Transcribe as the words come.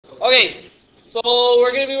Okay, so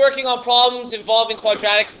we're going to be working on problems involving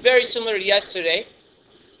quadratics, very similar to yesterday.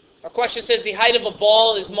 Our question says the height of a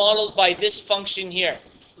ball is modeled by this function here.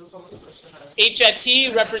 H at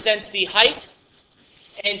t represents the height,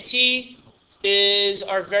 and t is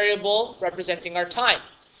our variable representing our time.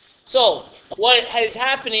 So, what is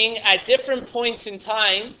happening at different points in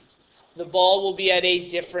time, the ball will be at a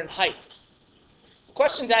different height. The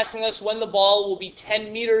question's asking us when the ball will be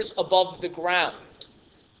 10 meters above the ground.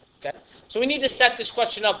 Okay? So we need to set this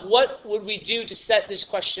question up. What would we do to set this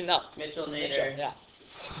question up? Mitchell Nader. Yeah.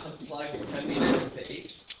 Plug 10 meters into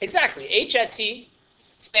H. Exactly. H at t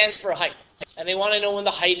stands for height. And they want to know when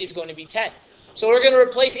the height is going to be 10. So we're going to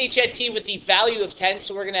replace h at t with the value of 10.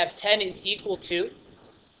 So we're going to have 10 is equal to,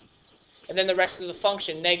 and then the rest of the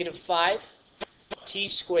function, negative 5 t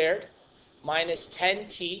squared minus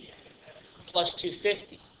 10t plus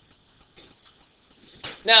 250.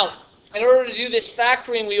 Now, in order to do this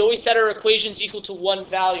factoring, we always set our equations equal to one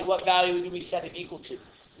value. What value do we set it equal to?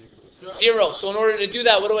 0. So in order to do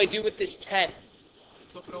that, what do I do with this 10?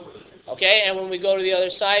 Okay, and when we go to the other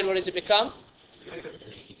side, what does it become?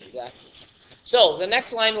 Exactly. So the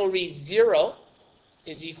next line will read 0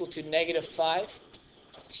 is equal to negative 5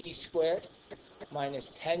 t squared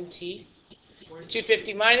minus 10t.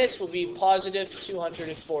 250 minus will be positive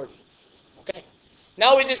 240. Okay.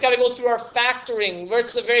 Now we just got to go through our factoring.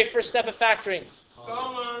 What's the very first step of factoring?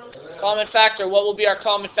 Common factor. What will be our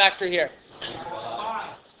common factor here?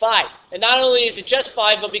 5. And not only is it just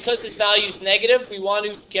 5, but because this value is negative, we want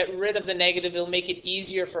to get rid of the negative. It'll make it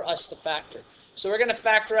easier for us to factor. So we're going to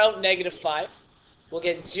factor out negative 5. We'll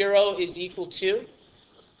get 0 is equal to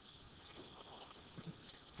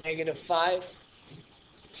negative 5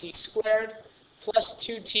 t squared plus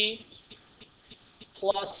 2t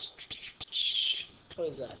plus, what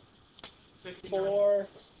is that? 4,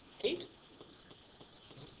 8?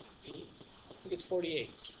 I think it's 48.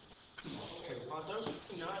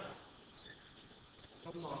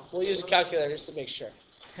 We'll use a calculator just to make sure.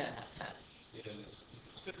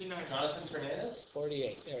 59. Jonathan Fernandez?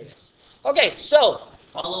 48. There it is. Okay, so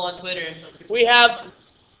Follow on Twitter. we've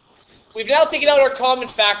now taken out our common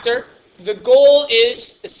factor. The goal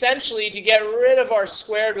is essentially to get rid of our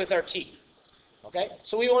squared with our t. Okay?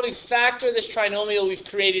 So we want to factor this trinomial we've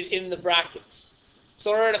created in the brackets.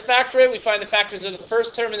 So in order to factor it, we find the factors of the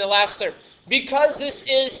first term and the last term. Because this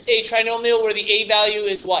is a trinomial where the a value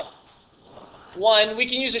is what? 1, we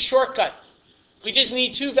can use a shortcut. We just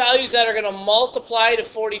need two values that are going to multiply to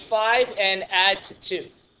 45 and add to 2.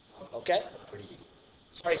 Okay?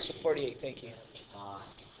 Sorry, 48, thank you.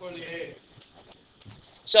 48.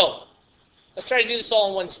 So, let's try to do this all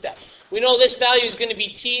in one step. We know this value is going to be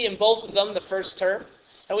t in both of them, the first term,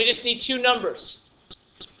 and we just need two numbers.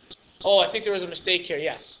 Oh, I think there was a mistake here,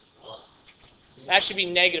 yes. That should be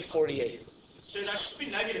negative 48. So that should be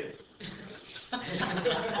negative.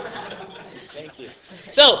 Thank you.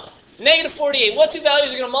 So, negative 48. What two values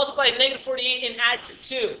are going to multiply negative 48 and add to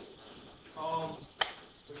 2?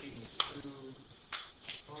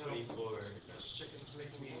 24.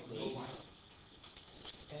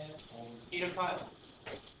 8 and 5.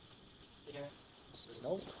 Yeah.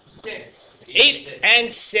 Nope. 6. 8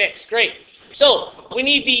 and 6. Great. So, we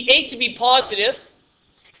need the 8 to be positive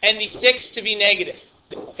and the 6 to be negative.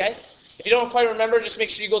 Okay? If you don't quite remember, just make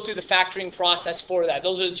sure you go through the factoring process for that.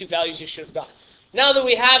 Those are the two values you should have got. Now that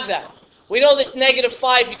we have that, we know this negative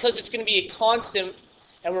 5, because it's going to be a constant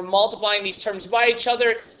and we're multiplying these terms by each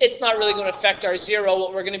other, it's not really going to affect our 0.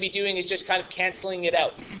 What we're going to be doing is just kind of canceling it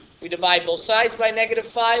out. We divide both sides by negative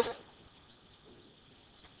 5.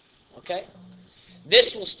 Okay?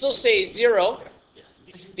 This will still say 0.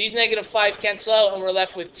 These negative 5s cancel out, and we're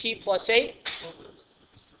left with t plus 8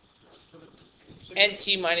 and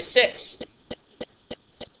t minus 6.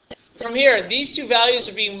 From here, these two values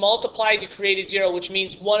are being multiplied to create a 0, which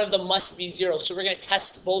means one of them must be 0. So we're going to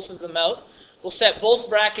test both of them out. We'll set both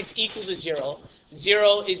brackets equal to 0.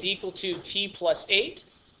 0 is equal to t plus 8,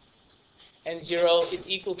 and 0 is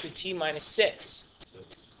equal to t minus 6.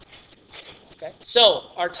 Okay, so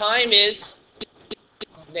our time is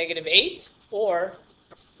negative 8 or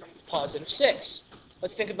positive 6.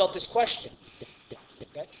 Let's think about this question.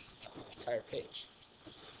 Okay, entire page.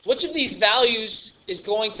 Which of these values is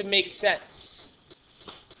going to make sense?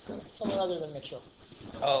 Someone other than Mitchell.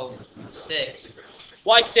 Oh, 6.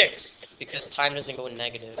 Why 6? Because time doesn't go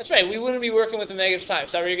negative. That's right. We wouldn't be working with a negative time.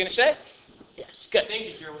 Is that what you're going to say? Yes. Good. Thank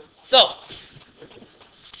you, Jeremy. So,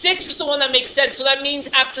 6 is the one that makes sense. So that means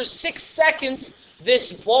after 6 seconds,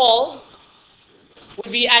 this ball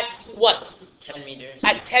would be at what? 10 meters.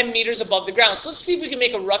 At 10 meters above the ground. So let's see if we can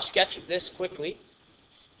make a rough sketch of this quickly.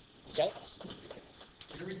 Okay.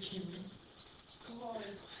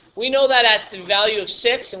 We know that at the value of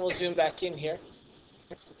 6, and we'll zoom back in here.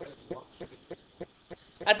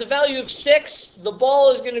 At the value of 6, the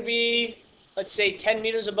ball is going to be, let's say, 10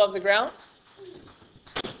 meters above the ground.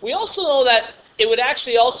 We also know that it would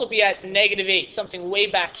actually also be at -8, something way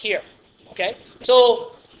back here. Okay?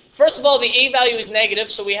 So, first of all, the A value is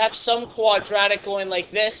negative, so we have some quadratic going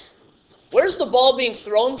like this. Where's the ball being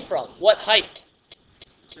thrown from? What height?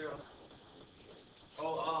 0.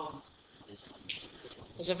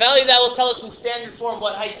 There's a value that will tell us in standard form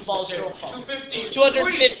what height the ball is thrown from.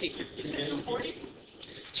 250.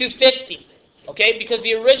 250. Okay, because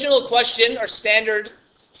the original question, our standard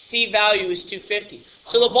C value is 250.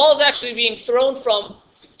 So the ball is actually being thrown from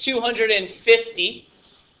 250.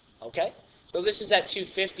 Okay, so this is at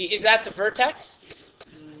 250. Is that the vertex?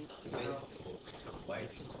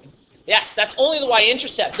 Yes, that's only the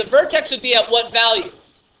y-intercept. The vertex would be at what value?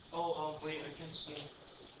 Wait, I can't see.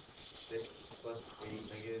 6 plus 8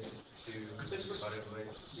 negative 2 divided by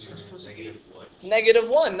 2 negative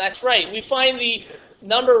 1. -1, that's right. We find the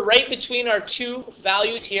number right between our two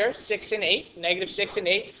values here, 6 and 8, -6 and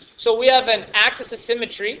 8. So we have an axis of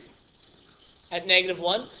symmetry at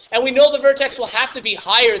 -1. And we know the vertex will have to be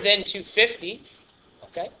higher than 250.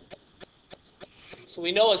 Okay? So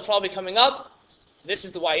we know it's probably coming up. This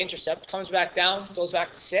is the y-intercept. Comes back down, goes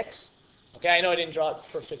back to 6. Okay, I know I didn't draw it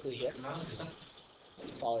perfectly here.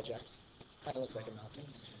 Apologize. Kind of looks like a mountain.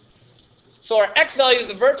 So our x value of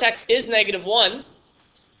the vertex is -1.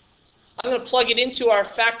 I'm going to plug it into our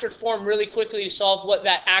factored form really quickly to solve what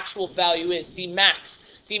that actual value is, the max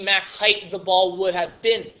height the ball would have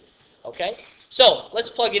been. Okay? So, let's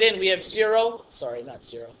plug it in. We have 0, sorry, not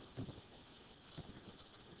 0.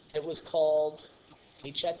 It was called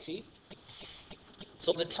h at t.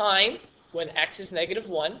 So the time when x is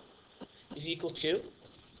 -1 is equal to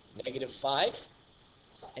 -5.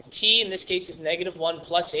 And t in this case is -1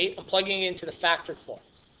 plus 8. I'm plugging it into the factored form.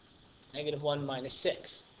 -1 minus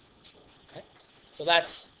 6. Okay? So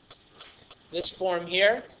that's this form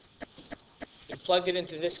here. You plugged it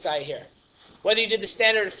into this guy here. Whether you did the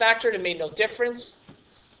standard or factored, it made no difference.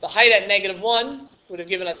 The height at -1 would have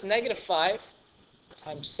given us -5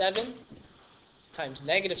 times 7 times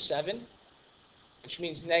 -7, which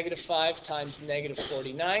means -5 times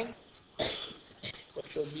 -49.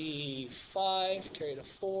 Which will be 5 carried a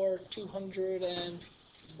 4,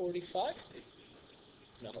 245?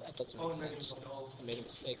 No, that doesn't make sense. I made a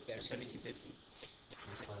mistake there. 7250.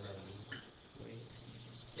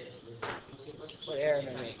 What error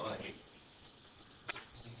did I make?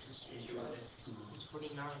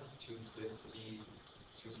 49. 250,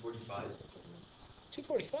 245.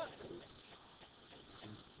 245.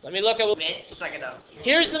 Let me look at what... Suck it up.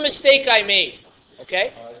 Here's the mistake I made.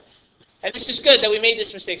 Okay? And this is good that we made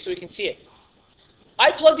this mistake so we can see it.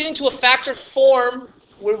 I plugged it into a factored form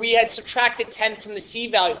where we had subtracted 10 from the C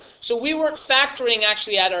value. So we weren't factoring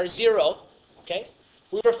actually at our 0. Okay?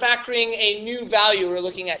 We were factoring a new value. We were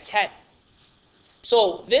looking at 10.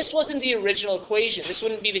 So this wasn't the original equation. This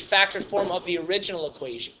wouldn't be the factored form of the original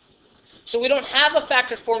equation. So we don't have a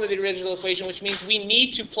factored form of the original equation, which means we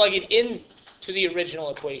need to plug it in to the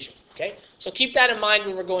original equation. Okay? So keep that in mind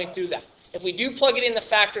when we're going through that. If we do plug it in the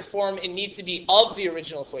factored form, it needs to be of the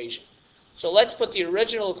original equation. So let's put the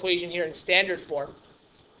original equation here in standard form.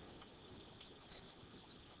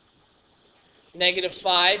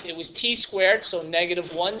 -5, it was t squared, so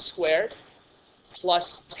 -1 squared,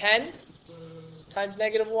 plus 10 times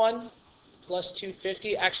 -1, plus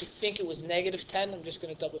 250. I actually think it was -10. I'm just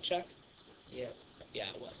going to double check. Yeah,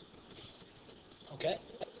 it was. Okay?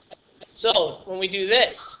 So, when we do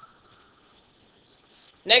this,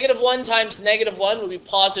 -1 times -1 will be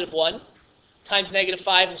 +1, times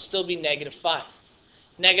 -5 will still be -5.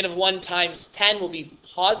 -1 times 10 will be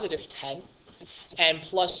 +10, and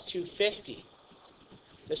plus 250.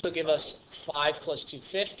 This will give us 5 plus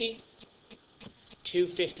 250,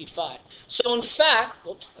 255. So in fact,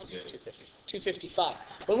 whoops, that's 250, 255.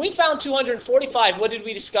 When we found 245, what did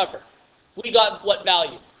we discover? We got what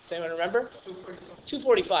value? Does anyone remember?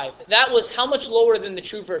 245. That was how much lower than the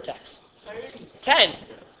true vertex? 10.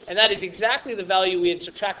 And that is exactly the value we had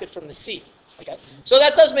subtracted from the C. Okay? So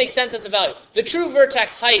that does make sense as a value. The true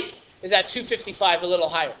vertex height is at 255, a little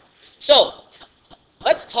higher. So,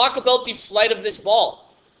 let's talk about the flight of this ball.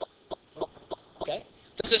 Okay?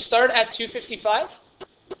 Does it start at 255?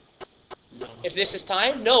 If this is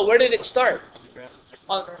time? No. Where did it start?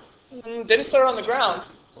 Did it start on the ground?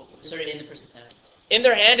 Started in the person's hand. In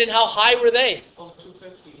their hand, and how high were they?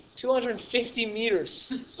 250. 250 meters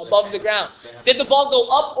above the ground. Did the ball go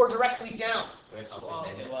up or directly down?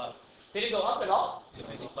 Did it go up at all?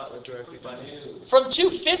 295 was directly by you. From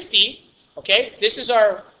 250, okay, this is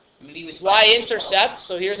our Maybe it was y-intercept,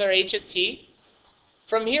 so here's our h of t.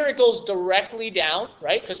 From here it goes directly down,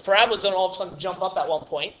 right? Because parabolas don't all of a sudden jump up at one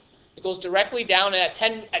point. It goes directly down,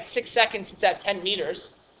 and at 6 seconds it's at 10 meters.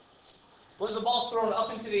 Was the ball thrown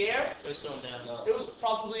up into the air? It was thrown down. It was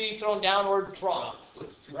probably thrown down or dropped,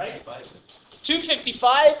 What's right? 295?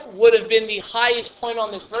 255 would have been the highest point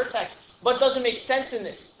on this vertex, but doesn't make sense in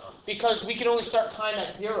this because we can only start time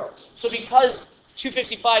at 0. So because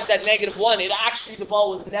 255 is at -1, it actually, the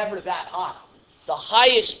ball was never that high. The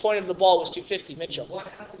highest point of the ball was 250, Mitchell. What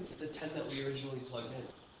happened to the 10 that we originally plugged in?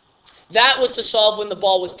 That was to solve when the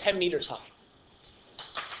ball was 10 meters high.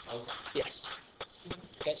 Okay. Yes.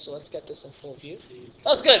 Okay, so let's get this in full view. That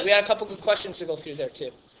was good. We had a couple good questions to go through there,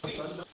 too.